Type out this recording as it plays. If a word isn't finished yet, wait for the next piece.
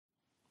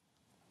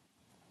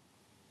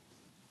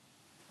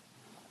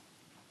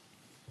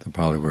The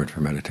Pali word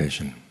for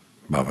meditation,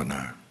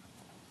 bhavana,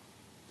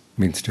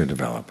 means to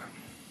develop.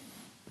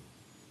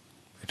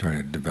 We try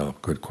to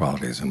develop good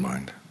qualities in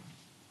mind.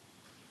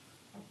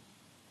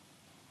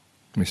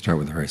 We start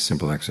with a very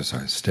simple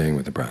exercise, staying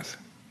with the breath.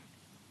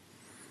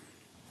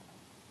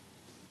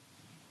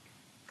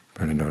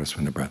 Try to notice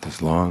when the breath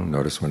is long,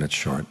 notice when it's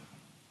short.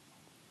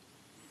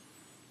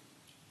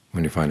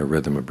 When you find a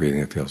rhythm of breathing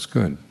that feels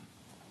good,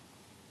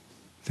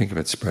 think of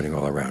it spreading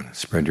all around.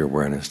 Spread your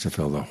awareness to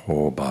fill the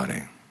whole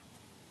body.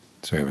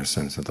 So you have a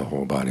sense that the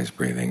whole body is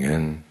breathing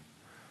in,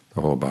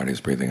 the whole body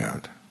is breathing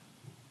out.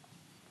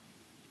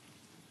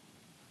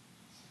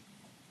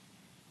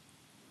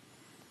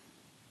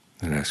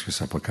 And ask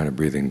yourself, what kind of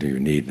breathing do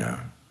you need now?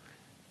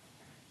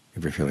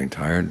 If you're feeling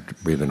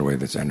tired, breathe in a way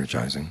that's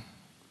energizing.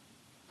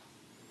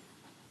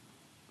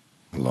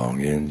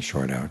 Long in,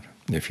 short out.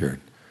 If you're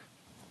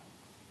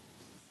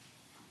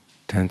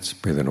tense,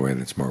 breathe in a way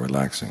that's more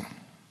relaxing.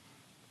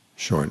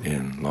 Short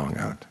in, long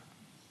out.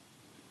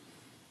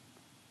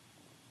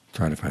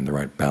 Try to find the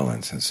right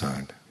balance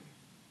inside.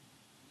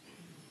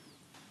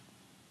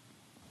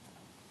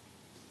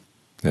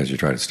 As you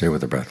try to stay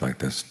with the breath like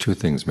this, two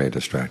things may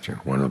distract you.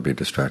 One will be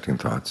distracting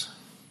thoughts,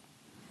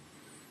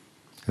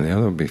 and the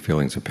other will be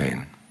feelings of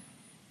pain.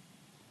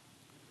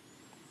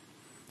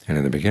 And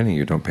in the beginning,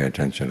 you don't pay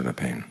attention to the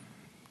pain.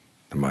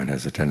 The mind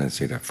has a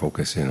tendency to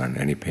focus in on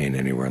any pain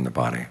anywhere in the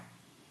body,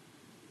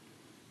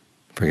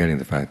 forgetting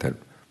the fact that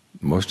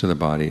most of the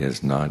body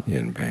is not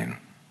in pain.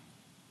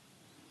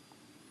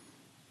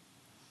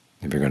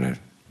 If you're going to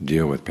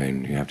deal with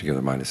pain, you have to give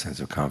the mind a sense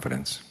of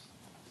confidence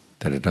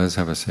that it does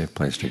have a safe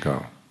place to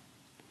go.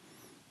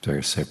 So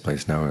your safe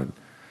place now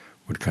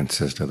would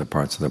consist of the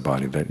parts of the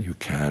body that you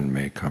can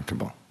make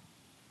comfortable.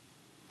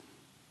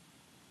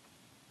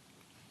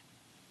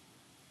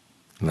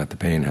 Let the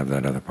pain have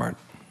that other part.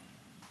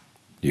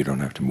 You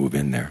don't have to move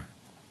in there.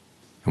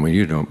 And when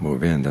you don't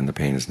move in, then the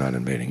pain is not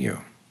invading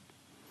you.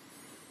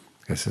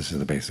 Because this is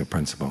the basic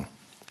principle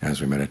as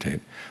we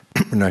meditate.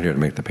 We're not here to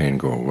make the pain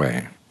go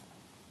away.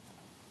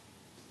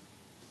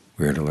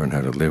 We're here to learn how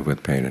to live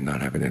with pain and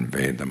not have it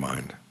invade the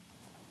mind.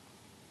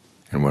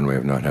 And one way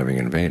of not having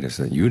it invade is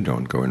that you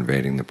don't go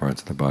invading the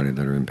parts of the body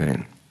that are in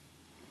pain.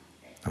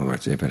 In other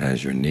words, if it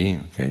has your knee,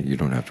 okay, you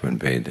don't have to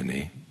invade the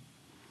knee.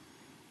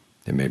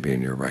 It may be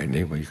in your right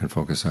knee, well, you can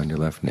focus on your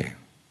left knee.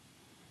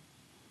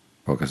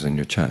 Focus on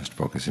your chest,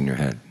 focus in your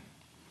head.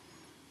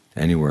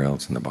 Anywhere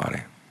else in the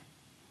body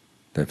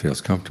that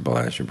feels comfortable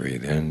as you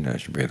breathe in,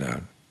 as you breathe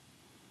out.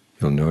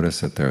 You'll notice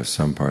that there are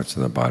some parts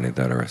of the body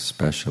that are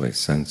especially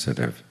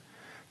sensitive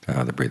to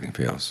how the breathing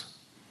feels.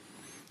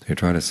 So you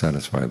try to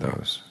satisfy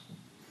those.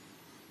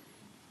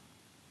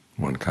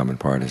 One common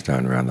part is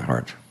down around the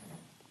heart.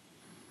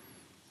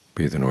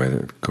 Breathe in a way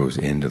that goes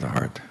into the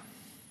heart,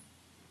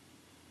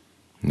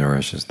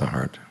 nourishes the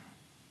heart.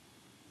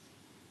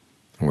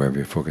 And wherever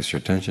you focus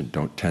your attention,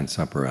 don't tense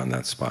up around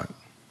that spot.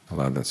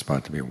 Allow that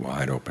spot to be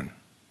wide open.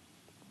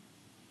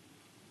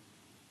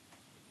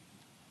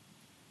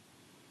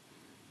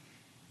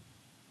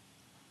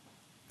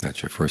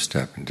 That's your first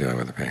step in dealing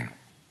with the pain.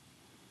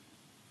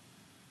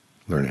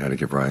 Learn how to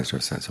give rise to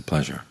a sense of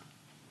pleasure.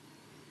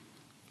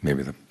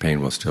 Maybe the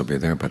pain will still be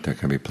there, but there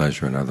can be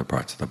pleasure in other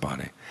parts of the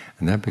body.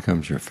 And that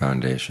becomes your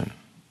foundation,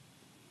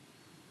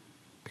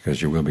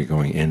 because you will be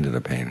going into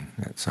the pain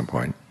at some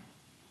point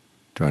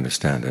to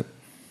understand it.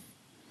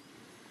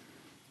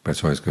 But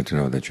it's always good to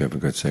know that you have a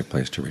good, safe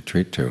place to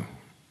retreat to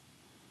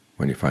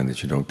when you find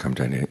that you don't come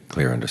to any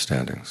clear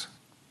understandings.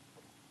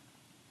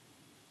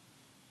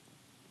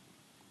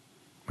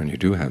 When you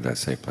do have that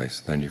safe place,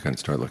 then you can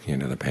start looking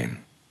into the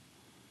pain.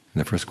 And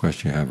the first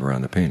question you have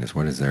around the pain is,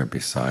 what is there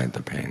beside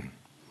the pain?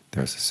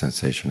 There's a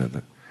sensation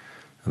of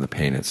the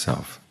pain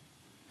itself,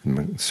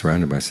 and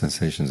surrounded by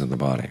sensations of the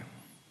body.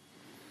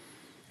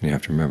 And you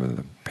have to remember that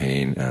the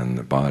pain and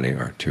the body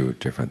are two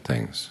different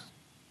things.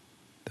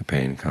 The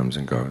pain comes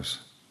and goes.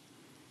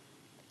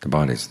 The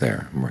body's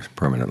there more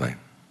permanently.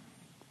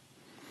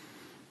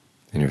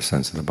 And your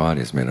sense of the body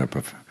is made up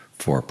of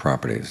four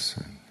properties: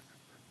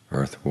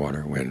 earth,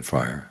 water, wind,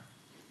 fire.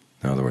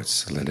 In other words,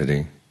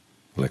 solidity,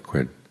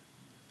 liquid,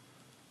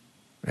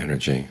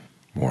 energy,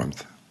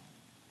 warmth.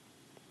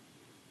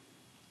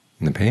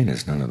 And the pain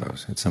is none of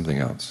those. It's something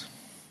else.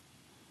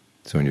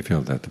 So when you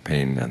feel that the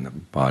pain and the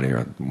body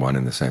are one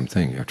and the same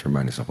thing, you have to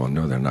remind yourself, well,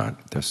 no, they're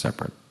not. They're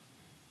separate.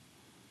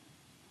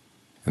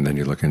 And then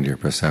you look into your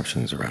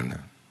perceptions around it.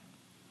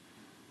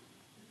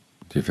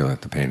 Do you feel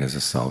that the pain is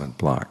a solid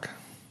block?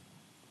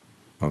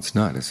 Well, it's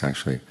not. It's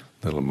actually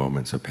little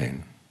moments of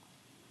pain.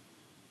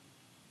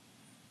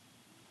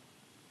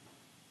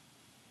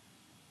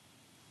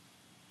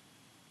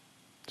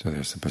 So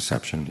there's the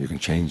perception. You can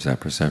change that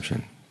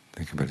perception.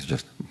 Think of it as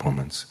just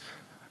moments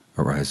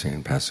arising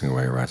and passing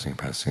away, arising and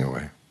passing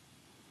away.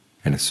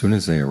 And as soon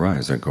as they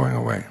arise, they're going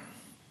away.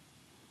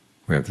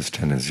 We have this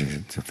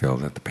tendency to feel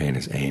that the pain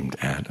is aimed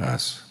at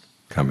us,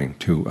 coming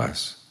to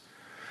us,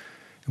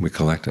 and we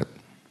collect it.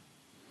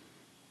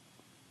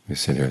 You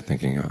sit here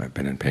thinking, oh, I've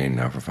been in pain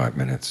now for 5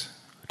 minutes,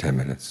 10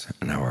 minutes,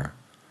 an hour.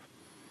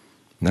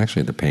 And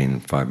actually the pain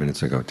 5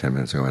 minutes ago, 10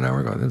 minutes ago, an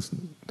hour ago,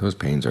 those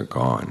pains are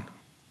gone.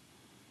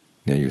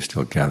 Yet you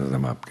still gather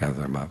them up,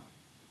 gather them up.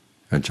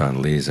 And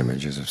John Lee's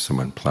image is of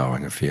someone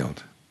plowing a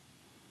field.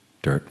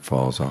 Dirt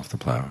falls off the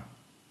plow.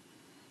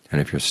 And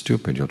if you're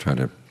stupid, you'll try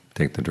to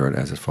take the dirt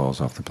as it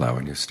falls off the plow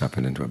and you stuff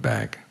it into a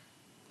bag.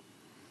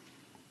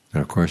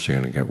 And of course you're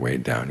going to get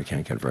weighed down. You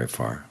can't get very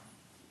far.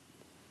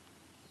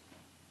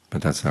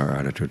 But that's our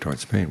attitude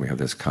towards pain. We have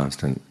this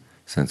constant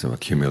sense of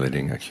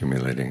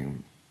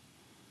accumulating,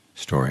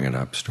 storing it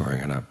up,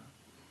 storing it up.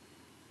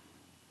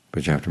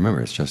 But you have to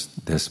remember, it's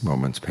just this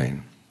moment's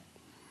pain.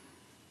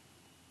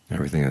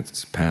 Everything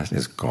that's past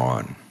is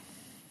gone.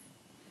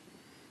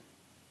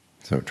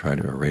 So try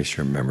to erase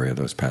your memory of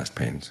those past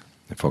pains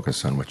and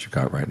focus on what you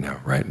got right now,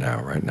 right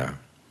now, right now.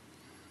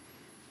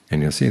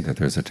 And you'll see that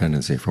there's a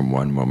tendency from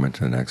one moment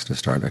to the next to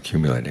start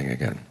accumulating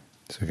again.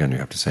 So again, you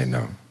have to say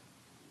no.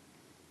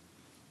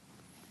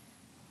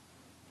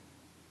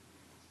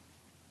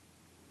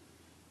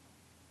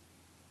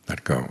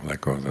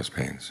 Let go of those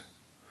pains.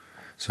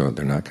 So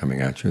they're not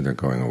coming at you, they're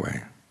going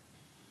away.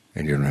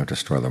 And you don't have to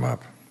store them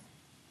up.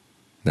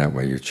 That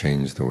way you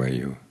change the way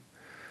you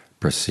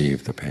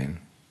perceive the pain.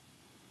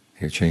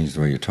 You change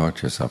the way you talk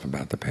to yourself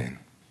about the pain.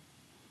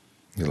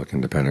 You look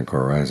in Dependent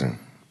Core Arising.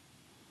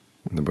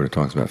 When the Buddha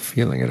talks about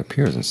feeling, it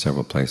appears in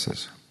several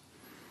places.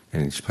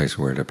 And each place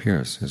where it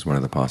appears is one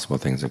of the possible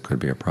things that could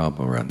be a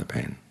problem around the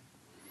pain.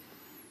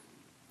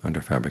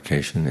 Under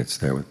fabrication, it's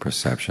there with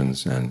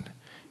perceptions and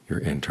your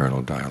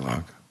internal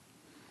dialogue.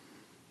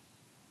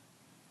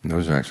 And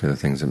those are actually the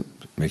things that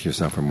make you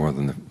suffer more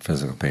than the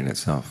physical pain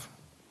itself.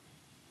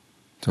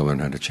 So learn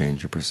how to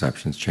change your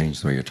perceptions, change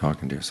the way you're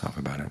talking to yourself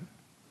about it.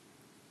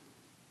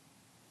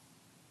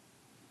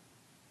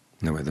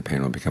 And that way the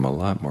pain will become a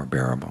lot more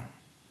bearable,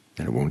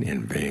 and it won't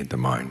invade the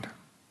mind.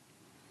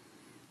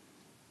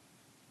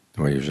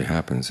 What usually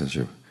happens is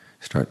you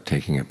start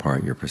taking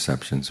apart your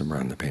perceptions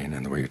around the pain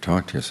and the way you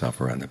talk to yourself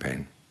around the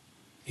pain.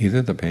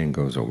 Either the pain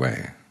goes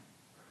away,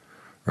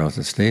 or else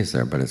it stays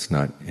there, but it's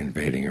not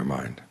invading your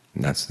mind.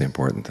 And that's the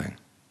important thing.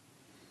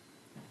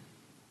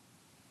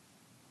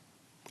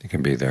 It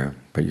can be there,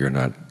 but you're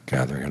not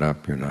gathering it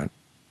up, you're not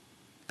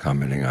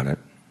commenting on it,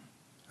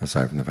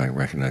 aside from the fact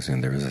recognizing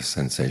there is a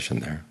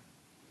sensation there.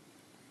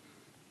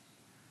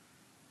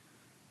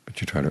 But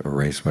you try to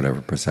erase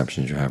whatever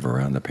perceptions you have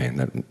around the pain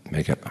that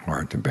make it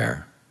hard to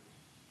bear.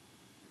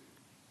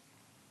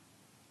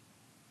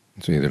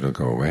 So either it'll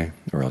go away,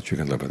 or else you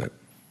can live with it.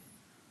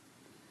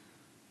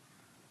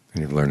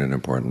 And you've learned an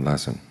important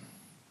lesson,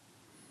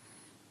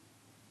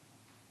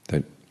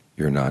 that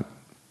you're not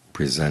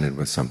presented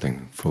with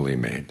something fully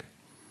made.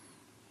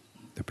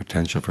 The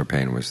potential for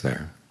pain was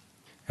there,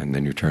 and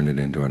then you turned it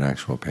into an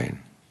actual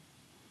pain.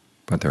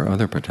 But there are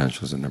other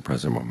potentials in the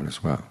present moment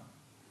as well,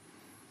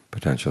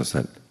 potentials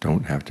that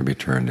don't have to be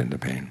turned into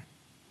pain.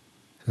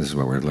 This is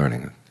what we're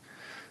learning,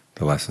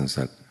 the lessons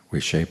that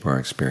we shape our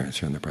experience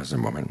here in the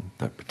present moment.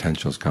 The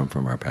potentials come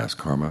from our past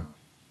karma,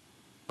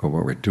 but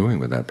what we're doing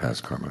with that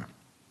past karma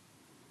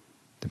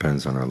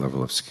depends on our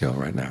level of skill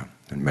right now.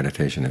 And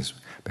meditation is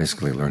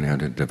basically learning how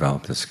to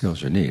develop the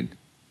skills you need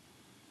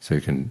so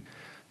you can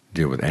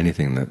deal with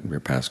anything that your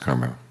past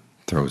karma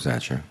throws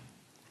at you,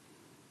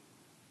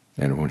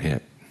 and it won't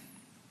hit.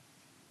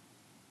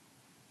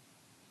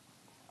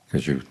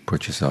 Because you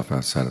put yourself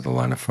outside of the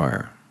line of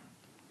fire.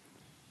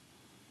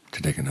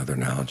 To take another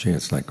analogy,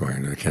 it's like going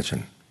into the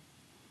kitchen.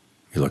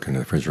 You look into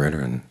the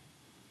refrigerator and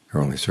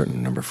there are only a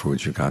certain number of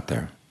foods you got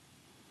there.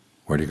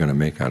 What are you going to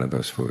make out of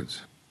those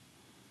foods?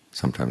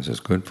 Sometimes there's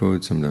good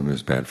food, sometimes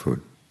there's bad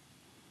food.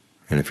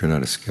 And if you're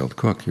not a skilled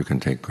cook, you can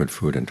take good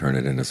food and turn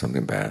it into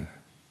something bad,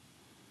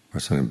 or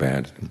something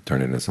bad and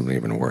turn it into something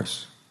even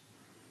worse.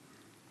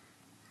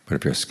 But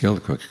if you're a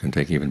skilled cook, you can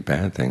take even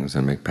bad things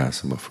and make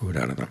passable food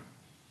out of them.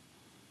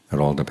 It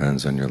all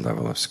depends on your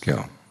level of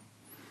skill.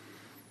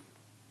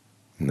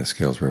 And the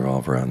skills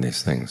revolve around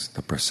these things,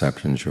 the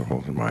perceptions you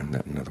hold in mind,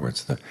 in other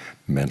words, the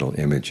mental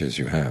images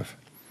you have.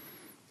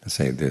 To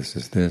say this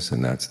is this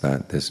and that's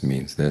that, this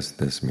means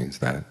this means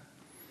that.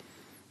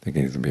 They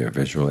can either be a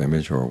visual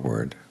image or a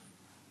word.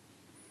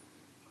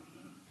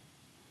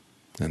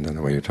 And then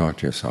the way you talk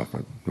to yourself,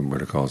 what the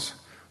Buddha calls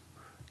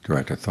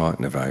directed thought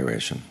and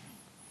evaluation,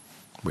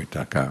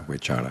 vitakka,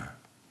 vichara,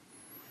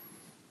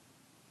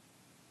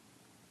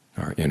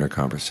 our inner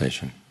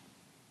conversation.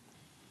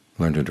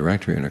 Learn to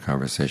direct your inner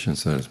conversation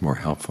so that it's more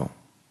helpful.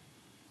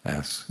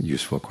 Ask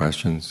useful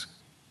questions,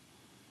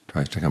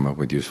 try to come up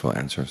with useful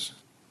answers.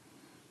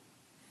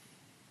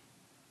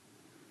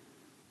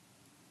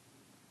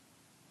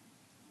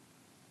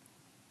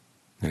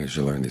 And as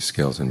you learn these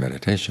skills in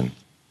meditation,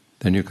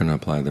 then you can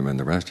apply them in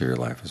the rest of your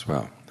life as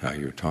well. How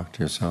you talk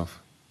to yourself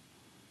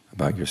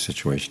about your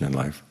situation in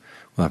life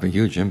will have a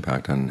huge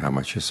impact on how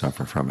much you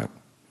suffer from it.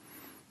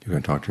 You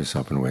can talk to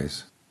yourself in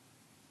ways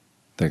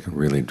that can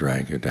really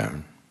drag you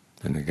down,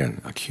 and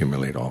again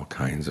accumulate all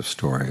kinds of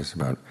stories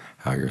about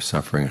how you're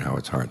suffering and how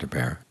it's hard to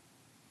bear.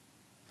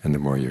 And the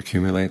more you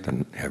accumulate,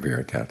 the heavier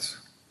it gets,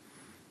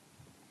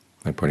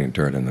 like putting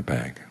dirt in the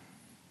bag.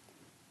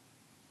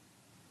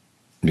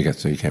 You get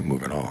so you can't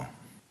move at all.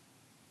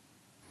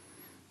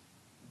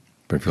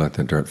 But if you let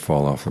the dirt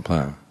fall off the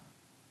plow,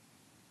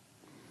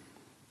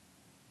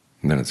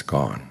 then it's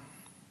gone.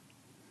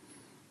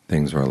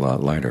 Things are a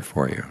lot lighter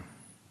for you.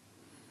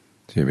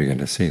 So you begin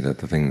to see that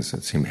the things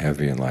that seem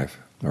heavy in life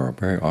are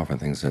very often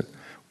things that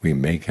we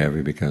make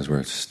heavy because we're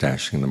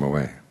stashing them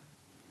away.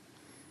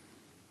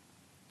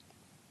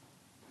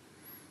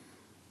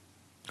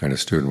 I had a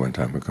student one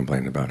time who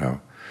complained about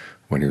how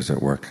when he was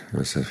at work, it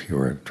was as if he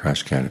were a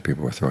trash can and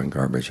people were throwing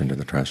garbage into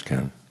the trash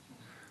can.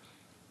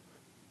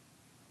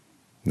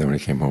 Then when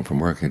he came home from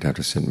work, he'd have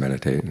to sit and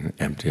meditate and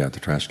empty out the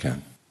trash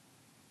can.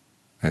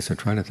 I said,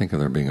 try to think of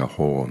there being a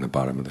hole in the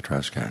bottom of the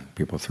trash can.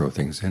 People throw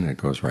things in and it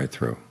goes right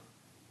through.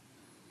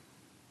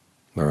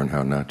 Learn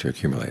how not to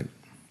accumulate.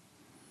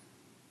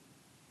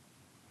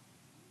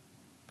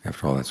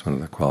 After all, that's one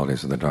of the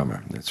qualities of the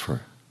Dhamma. It's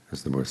for,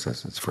 as the Buddha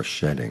says, it's for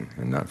shedding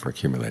and not for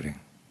accumulating.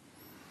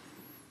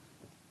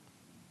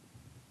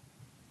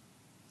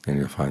 And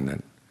you'll find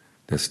that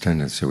this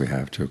tendency we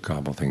have to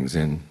gobble things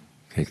in,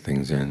 take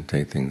things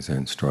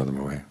in, store them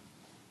away,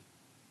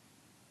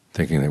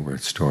 thinking that we're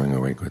storing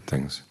away good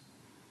things,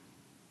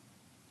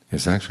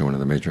 is actually one of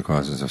the major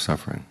causes of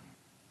suffering.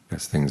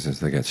 As things,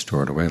 as they get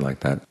stored away like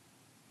that,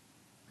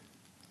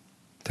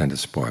 tend to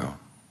spoil,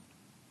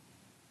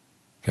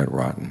 get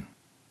rotten.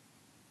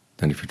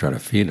 Then if you try to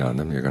feed on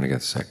them, you're going to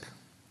get sick.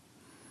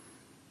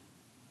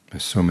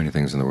 There's so many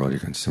things in the world you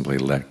can simply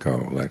let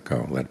go,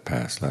 let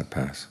pass.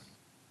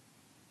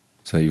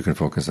 So you can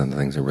focus on the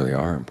things that really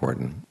are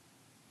important.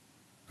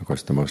 Of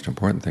course, the most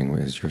important thing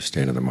is your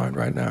state of the mind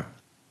right now.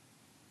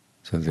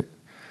 So the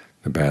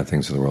bad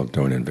things of the world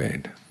don't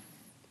invade.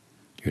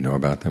 You know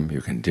about them,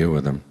 you can deal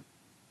with them,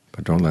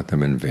 but don't let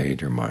them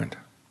invade your mind.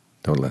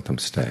 Don't let them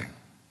stay.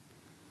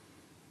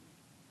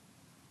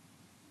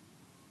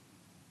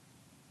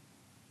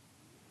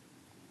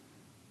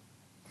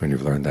 When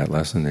you've learned that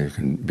lesson, then you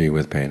can be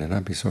with pain and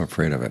not be so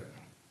afraid of it.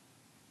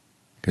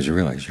 Because you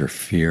realize your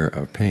fear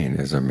of pain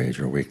is a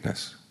major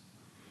weakness.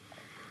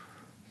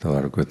 There's a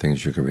lot of good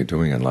things you could be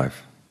doing in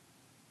life,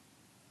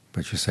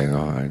 but you say,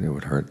 oh, it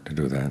would hurt to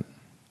do that.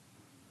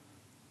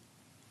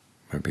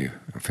 Might be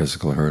a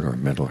physical hurt or a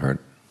mental hurt.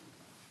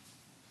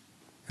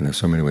 And there's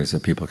so many ways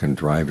that people can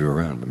drive you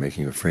around by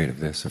making you afraid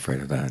of this,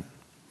 afraid of that.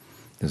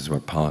 This is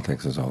what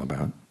politics is all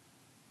about,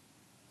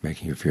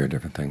 making you fear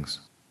different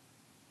things.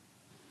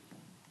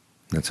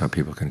 That's how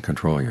people can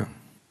control you.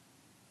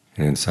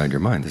 And inside your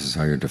mind, this is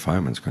how your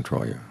defilements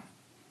control you,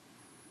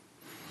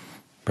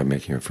 by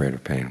making you afraid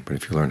of pain. But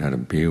if you learn how to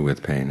be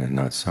with pain and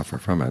not suffer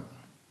from it,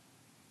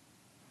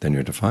 then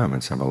your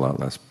defilements have a lot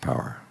less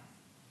power.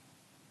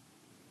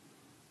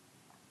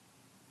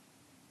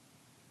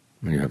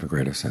 And you have a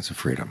greater sense of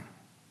freedom.